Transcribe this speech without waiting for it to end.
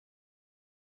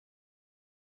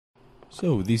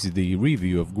So this is the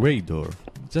review of Grey Door.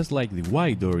 Just like the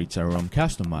white door, it's a ROM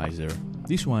customizer.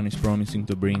 This one is promising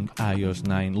to bring iOS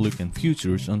 9 look and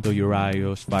features onto your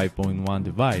iOS 5.1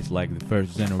 device like the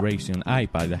first generation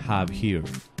iPad I have here.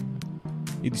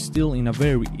 It is still in a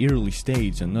very early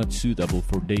stage and not suitable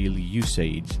for daily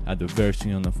usage at the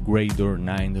version of Grey Door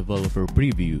 9 developer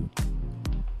preview.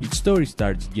 Its story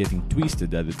starts getting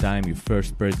twisted at the time you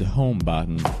first press the home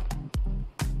button.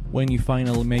 When you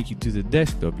finally make it to the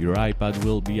desktop, your iPad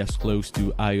will be as close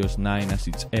to iOS 9 as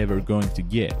it's ever going to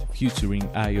get, featuring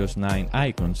iOS 9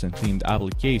 icons and themed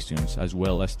applications, as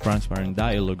well as transparent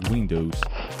dialog windows.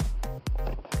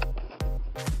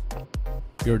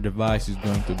 Your device is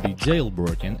going to be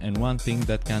jailbroken, and one thing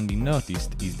that can be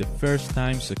noticed is the first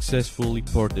time successfully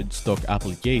ported stock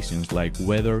applications like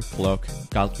weather, clock,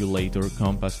 calculator,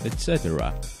 compass,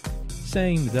 etc.,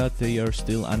 saying that they are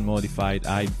still unmodified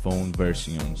iPhone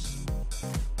versions.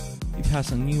 It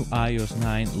has a new iOS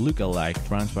 9 lookalike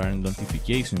transparent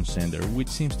notification center which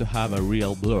seems to have a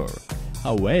real blur.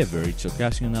 However, it's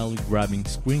occasionally grabbing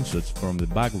screenshots from the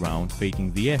background,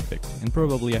 faking the effect, and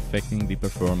probably affecting the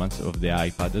performance of the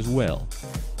iPad as well.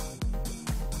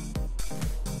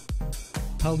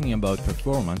 Talking about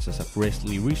performance, as a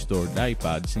freshly restored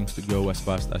iPad seems to go as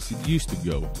fast as it used to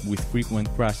go, with frequent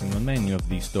crashing on many of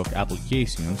the stock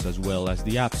applications as well as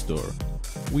the App Store,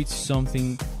 which is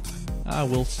something I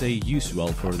will say usual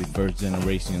for the first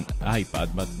generation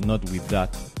iPad, but not with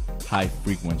that high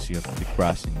frequency of the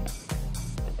crashing.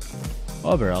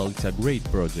 Overall, it's a great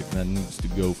project that needs to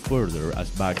go further as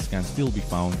bugs can still be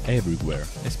found everywhere,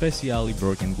 especially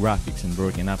broken graphics and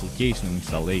broken application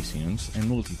installations and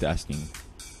multitasking.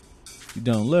 To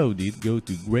download it, go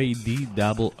to greydoor.com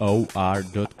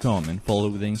and follow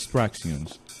the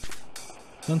instructions.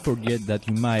 Don't forget that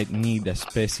you might need a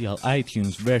special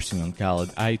iTunes version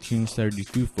called iTunes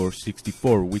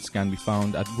 32/64, which can be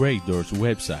found at Grey Door's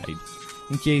website,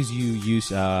 in case you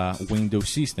use a Windows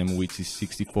system which is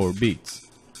 64 bits.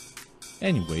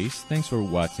 Anyways, thanks for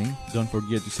watching, don't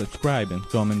forget to subscribe and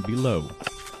comment below.